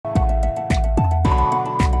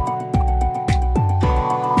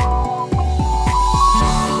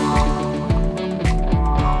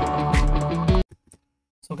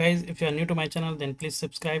guys, if you are new to my channel, then please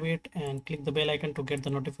subscribe it and click the bell icon to get the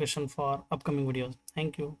notification for upcoming videos.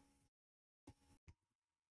 Thank you.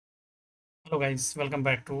 Hello guys, welcome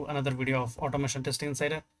back to another video of Automation Testing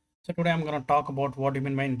Insider. So today I'm going to talk about what do you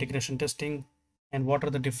mean by integration testing and what are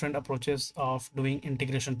the different approaches of doing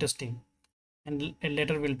integration testing. And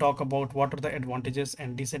later we'll talk about what are the advantages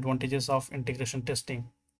and disadvantages of integration testing.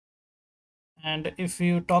 And if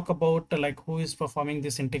you talk about like who is performing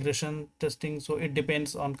this integration testing, so it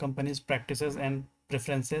depends on companies' practices and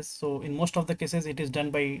preferences. So in most of the cases, it is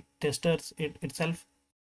done by testers itself,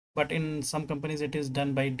 but in some companies, it is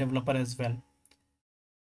done by developer as well.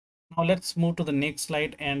 Now let's move to the next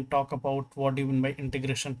slide and talk about what do you mean by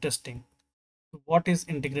integration testing. What is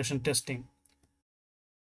integration testing?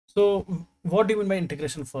 So what do you mean by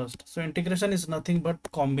integration first? So integration is nothing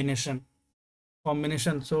but combination.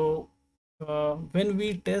 So when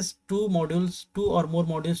we test two or more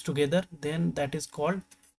modules together, then that is called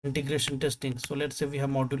integration testing. So let's say we have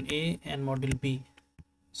module A and module B.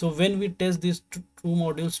 So when we test these two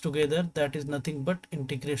modules together, that is nothing but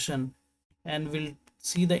integration, and we'll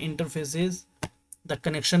see the interfaces, the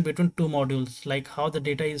connection between two modules, like how the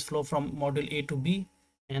data is flow from module A to B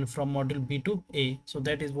and from module B to A. So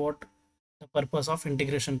that is what the purpose of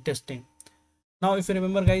integration testing. Now if you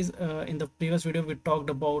remember guys, in the previous video we talked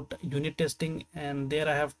about unit testing, and there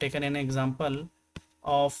I have taken an example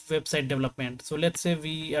of website development. So let's say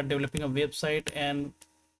we are developing a website and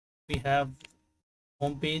we have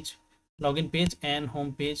home page, login page and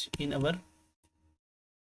home page in our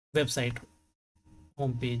website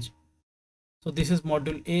home page. So this is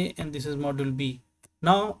module A and this is module B.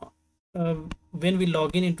 Now when we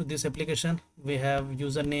log in into this application, we have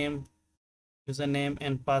username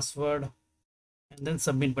and password and then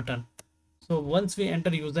submit button. So once we enter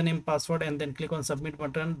username, password and then click on submit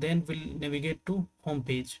button, then we'll navigate to home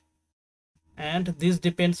page, and this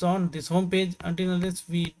depends on this home page until unless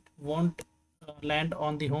we won't land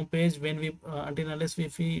on the home page when we until unless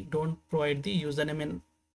if we don't provide the username and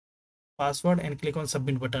password and click on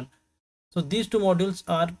submit button. So these two modules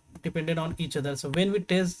are dependent on each other. So when we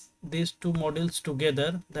test these two modules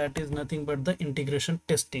together, that is nothing but the integration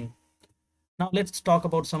testing. Now let's talk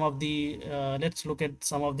about some of the let's look at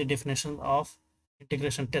some of the definitions of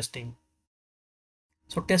integration testing.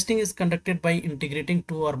 So testing is conducted by integrating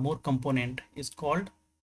two or more component is called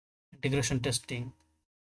integration testing.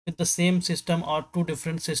 With the same system or two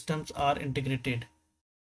different systems are integrated.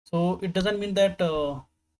 So it doesn't mean that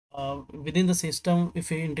within the system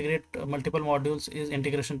if we integrate multiple modules is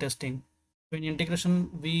integration testing. So in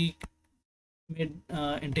integration we may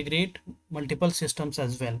integrate multiple systems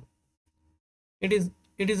as well.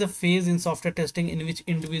 It is a phase in software testing in which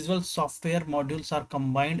individual software modules are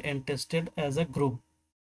combined and tested as a group.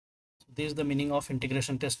 So this is the meaning of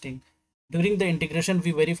integration testing. During the integration,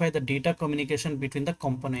 we verify the data communication between the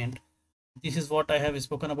component. This is what I have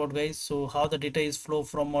spoken about, guys. So how the data is flow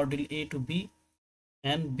from module A to B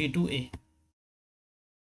and B to A.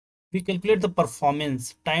 We calculate the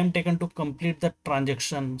performance, time taken to complete the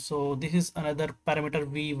transaction. So this is another parameter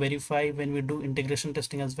we verify when we do integration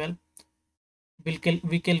testing as well. We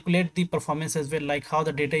calculate the performance as well, like how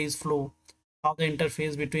the data is flow, how the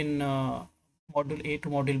interface between module A to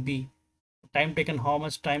module B, time taken, how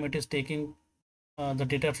much time it is taking the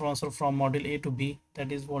data transfer from module A to B.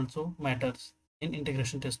 That is also matters in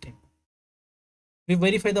integration testing. We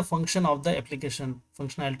verify the function of the application,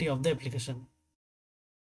 functionality of the application.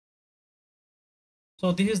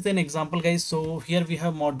 So this is an example, guys. So here we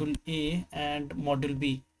have module A and module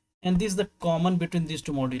B, and this is the common between these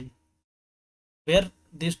two modules, where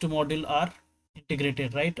these two modules are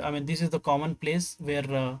integrated, right? I mean, this is the common place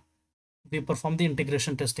where we perform the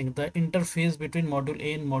integration testing, the interface between module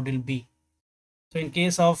A and module B. So in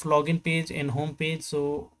case of login page and home page,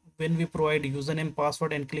 so when we provide username,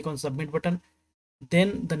 password and click on submit button,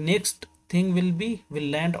 then the next thing will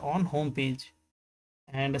land on home page.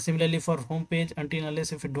 And similarly for home page, until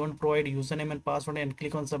unless if we don't provide username and password and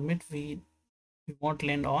click on submit, we won't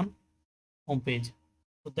land on home page.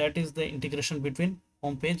 So that is the integration between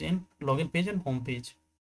home page and login page and home page.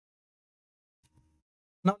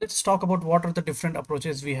 Now let's talk about what are the different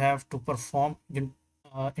approaches we have to perform in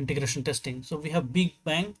integration testing. So we have big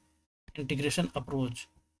bang integration approach,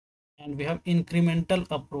 and we have incremental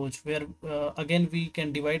approach, where again we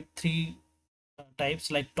can divide three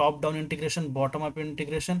types, like top down integration, bottom up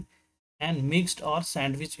integration and mixed or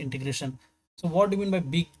sandwich integration. So what do you mean by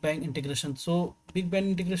big bang integration? So big bang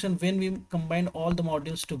integration, when we combine all the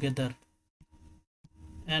modules together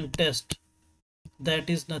and test, that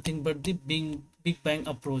is nothing but the big bang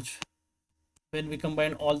approach, when we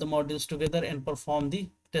combine all the modules together and perform the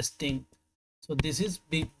testing. So this is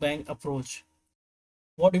big bang approach.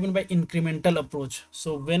 What do you mean by incremental approach?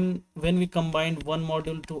 So when we combine one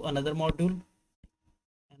module to another module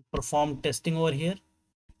and perform testing over here,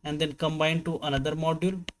 and then combine to another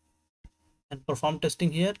module and perform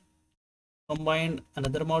testing here, combine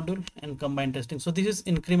another module and combine testing. So this is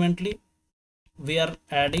incrementally we are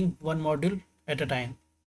adding one module at a time.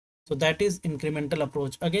 So that is incremental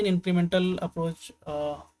approach. Again, incremental approach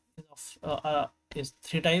is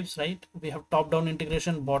three types, right? We have top down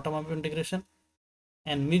integration, bottom up integration,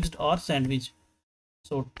 and mixed or sandwich.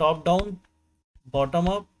 So top down, bottom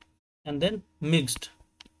up, and then mixed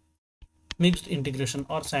integration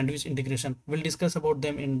or sandwich integration. We'll discuss about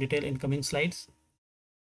them in detail in coming slides.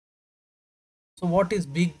 So what is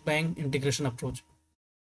big bang integration approach?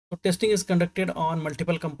 So testing is conducted on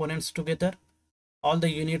multiple components together. All the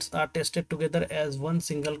units are tested together as one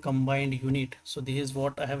single combined unit. So this is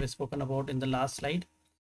what I have spoken about in the last slide.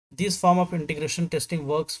 This form of integration testing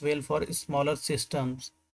works well for smaller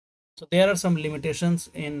systems. So there are some limitations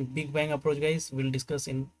in big bang approach, guys. We'll discuss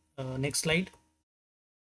in next slide.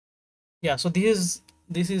 Yeah, so this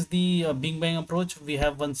is the big bang approach. We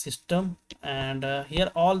have one system, and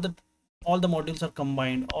here all the modules are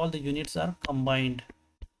combined, all the units are combined,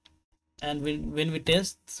 and when we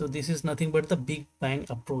test, so this is nothing but the big bang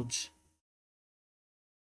approach.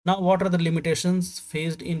 Now what are the limitations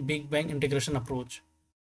faced in big bang integration approach?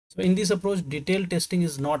 So in this approach, detailed testing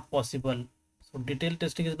is not possible. So detailed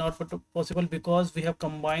testing is not possible because we have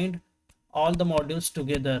combined all the modules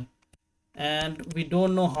together, and we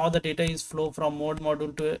don't know how the data is flow from one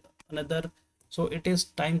module to another. So it is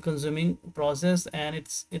time consuming process, and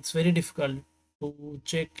it's very difficult to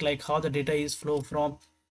check like how the data is flow from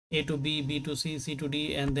A to B, B to C, C to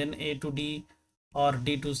D, and then A to D or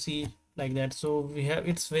D to C, like that. So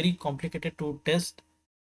it's very complicated to test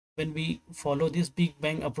when we follow this big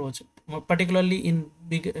bang approach, particularly in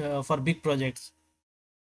for big projects.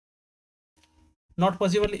 Not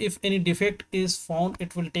possible. If any defect is found,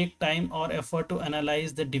 it will take time or effort to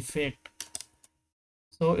analyze the defect.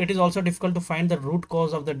 So it is also difficult to find the root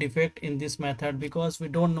cause of the defect in this method because we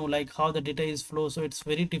don't know like how the data is flow. So it's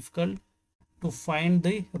very difficult to find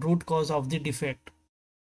the root cause of the defect.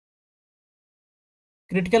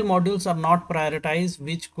 Critical modules are not prioritized,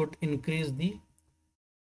 which could increase the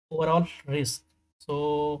overall risk.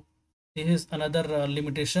 So this is another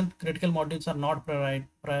limitation. Critical modules are not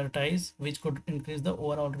prioritized, which could increase the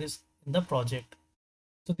overall risk in the project.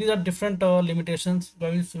 So these are different limitations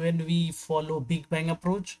when we follow big bang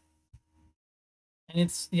approach, and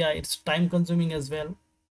it's time consuming as well.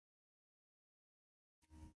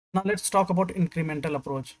 Now let's talk about incremental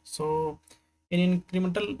approach. So in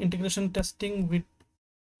incremental integration testing,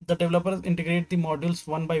 the developers integrate the modules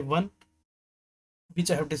one by one,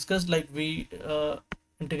 which I have discussed. Like we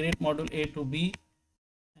integrate module A to B,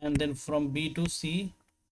 and then from B to C,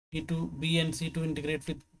 B and C to integrate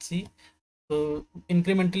with C. So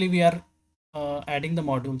incrementally we are adding the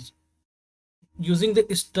modules using the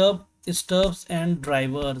stubs and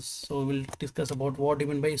drivers. So we'll discuss about what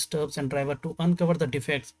even by stubs and driver to uncover the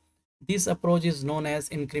defects. This approach is known as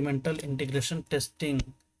incremental integration testing.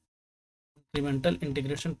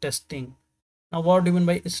 Now what do you mean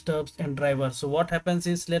by stubs and drivers? So what happens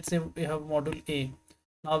is, let's say we have module A.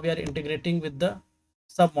 Now we are integrating with the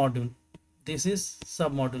sub module. This is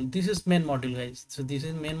sub module, this is main module, guys. So this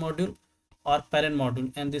is main module or parent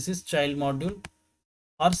module, and this is child module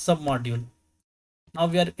or sub module. Now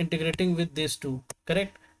we are integrating with these two,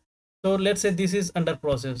 correct? So let's say this is under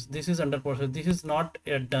process, this is not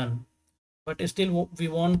yet done, but still we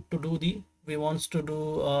want to do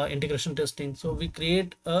integration testing. So we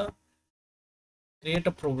create a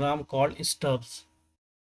program called stubs,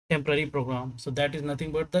 temporary program. So that is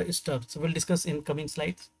nothing but the stubs. So we'll discuss in coming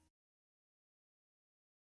slides.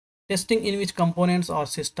 Testing, in which components or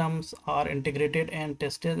systems are integrated and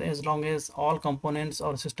tested as long as all components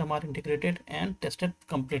or system are integrated and tested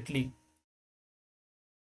completely.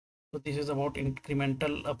 So this is about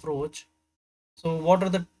incremental approach. So what are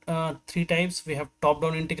the three types? We have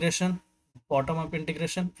top-down integration, bottom-up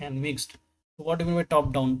integration, and mixed. So what do you mean by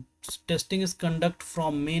top-down? Testing is conducted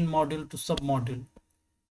from main module to sub-module.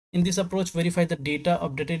 In this approach, verify the data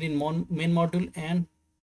updated in main module and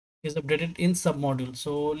is updated in sub-module.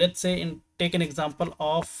 So let's say take an example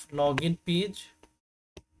of login page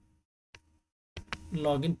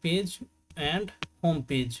and home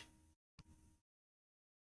page.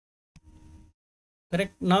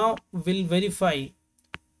 Correct. Now we'll verify,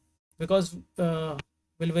 because we'll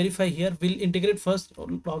verify here. We'll integrate first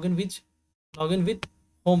login with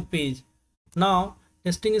home page. Now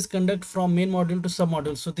testing is conducted from main module to sub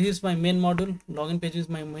module. So this is my main module, login page is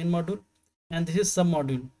my main module, and this is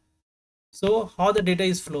submodule. So how the data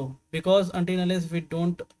is flow, because until unless we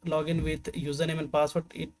don't log in with username and password,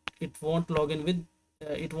 it won't log in with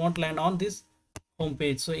it won't land on this home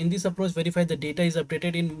page. So in this approach, verify the data is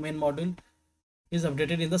updated in main module is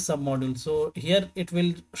updated in the sub module. So here it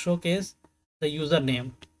will showcase the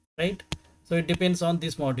username, right? So it depends on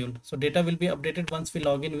this module. So data will be updated once we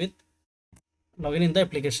login in the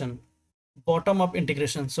application. Bottom up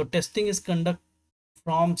integration. So testing is conducted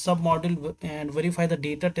from sub module and verify the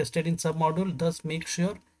data tested in sub module, thus make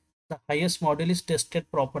sure the highest module is tested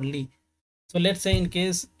properly. So let's say in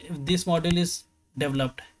case if this module is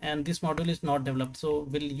developed and this module is not developed, so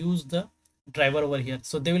we'll use the driver over here.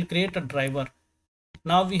 So they will create a driver.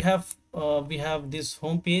 Now we have this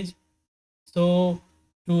home page. So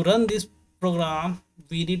to run this program,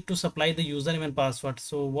 we need to supply the username and password.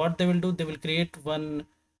 So what they will do, they will create one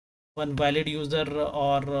valid user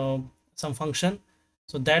or some function.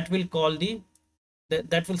 So that will call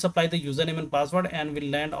that will supply the username and password and will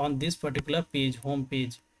land on this particular page, home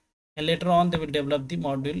page. And later on they will develop the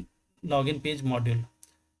module login page module.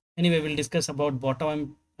 Anyway, we'll discuss about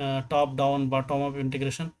top down, bottom up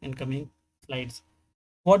integration in coming slides.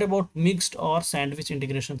 What about mixed or sandwich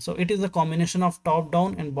integration? So it is a combination of top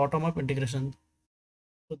down and bottom up integration.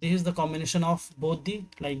 So this is the combination of both the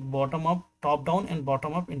bottom up, top down and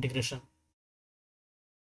bottom up integration.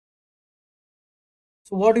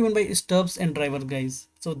 So what do you mean by stubs and drivers, guys?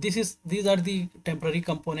 So these are the temporary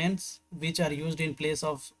components which are used in place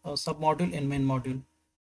of a submodule and main module.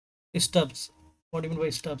 Stubs. What do you mean by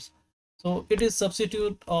stubs? So it is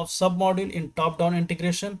substitute of submodule in top-down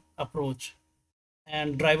integration approach,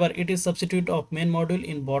 and driver, it is substitute of main module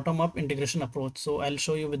in bottom-up integration approach. So I'll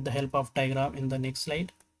show you with the help of diagram in the next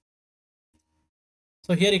slide.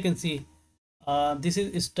 So here you can see this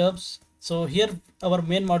is stubs. So here our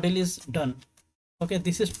main module is done. Okay,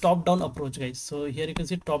 this is top-down approach, guys. So here you can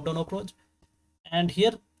see top-down approach, and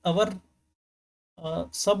here our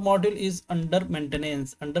sub module is under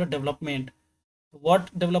maintenance, under development.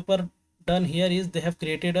 What developer done here is they have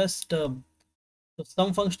created a stub. So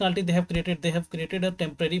some functionality they have created a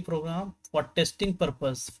temporary program for testing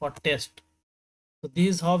purpose, for test. So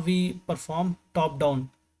this is how we perform top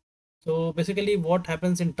down. So basically what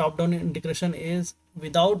happens in top down integration is,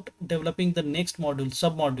 without developing the next module,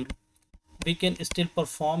 sub module, we can still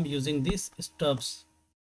perform using these stubs.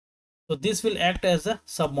 So this will act as a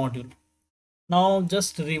sub module. Now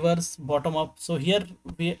just reverse bottom up. So here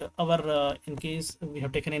we in case we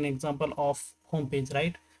have taken an example of home page,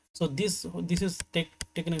 right? So this is take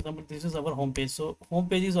an example. This is our home page. So home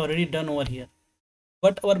page is already done over here,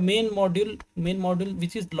 but our main module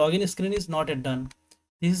which is login screen is not yet done.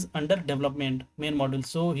 This is under development, main module.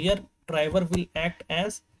 So here driver will act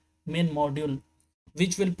as main module,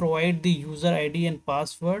 which will provide the user ID and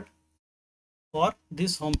password for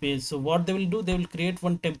this home page. So what they will do, they will create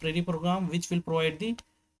one temporary program which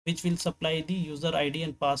will supply the user ID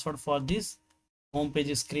and password for this home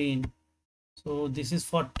page screen. So this is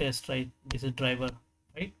for test, right? This is driver,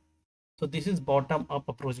 right? So this is bottom up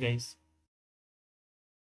approach, guys.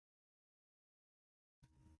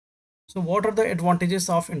 So what are the advantages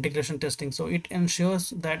of integration testing? So it ensures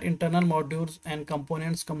that internal modules and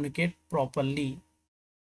components communicate properly,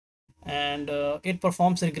 and it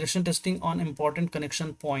performs regression testing on important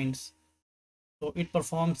connection points. So it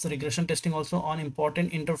performs regression testing also on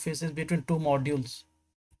important interfaces between two modules.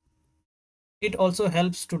 It also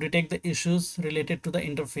helps to detect the issues related to the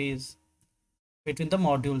interface between the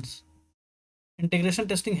modules. Integration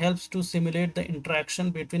testing helps to simulate the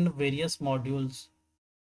interaction between various modules.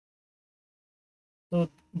 So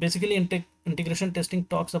basically integration testing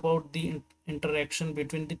talks about the interaction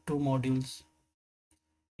between the two modules.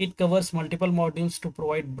 It covers multiple modules to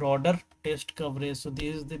provide broader test coverage. So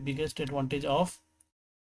this is the biggest advantage of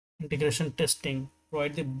integration testing,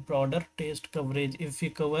 provide the broader test coverage if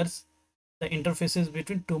it covers the interfaces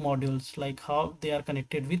between two modules, like how they are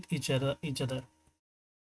connected with each other.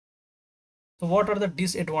 So what are the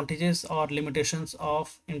disadvantages or limitations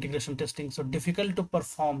of integration testing? So difficult to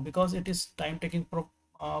perform because it is time taking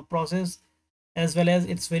process, as well as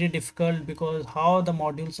it's very difficult because how the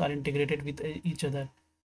modules are integrated with each other.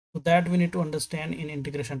 So that we need to understand in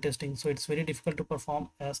integration testing. So it's very difficult to perform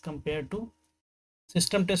as compared to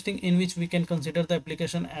system testing, in which we can consider the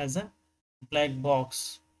application as a black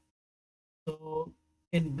box. So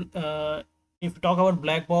if we talk about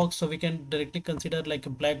black box, so we can directly consider like a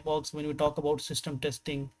black box when we talk about system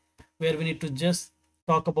testing, where we need to just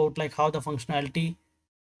talk about like how the functionality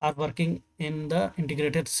are working in the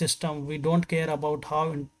integrated system. We don't care about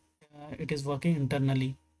how it is working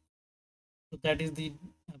internally. So that is the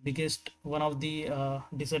one of the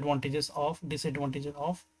disadvantages of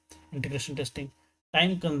integration testing: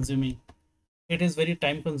 time consuming. It is very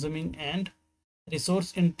time consuming and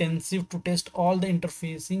resource intensive to test all the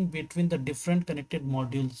interfacing between the different connected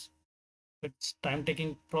modules. It's time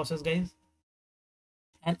taking process, guys.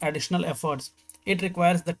 And additional efforts, it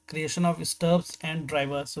requires the creation of stubs and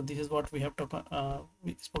drivers. So this is what we have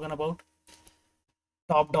spoken about: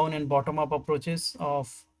 top down and bottom up approaches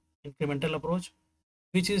of incremental approach,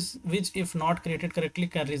 which if not created correctly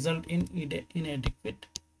can result in inadequate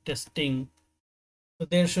testing. So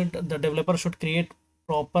the developer should create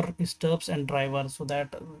proper stubs and drivers so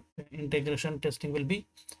that integration testing will be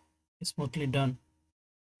smoothly done.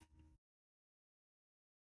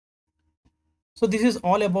 So this is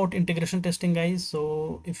all about integration testing, guys.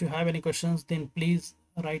 So if you have any questions, then please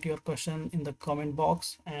write your question in the comment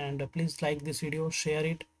box, and please like this video, share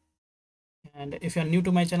it. And if you are new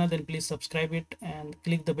to my channel, then please subscribe it and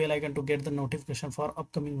click the bell icon to get the notification for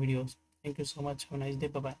upcoming videos. Thank you so much. Have a nice day.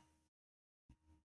 Bye bye.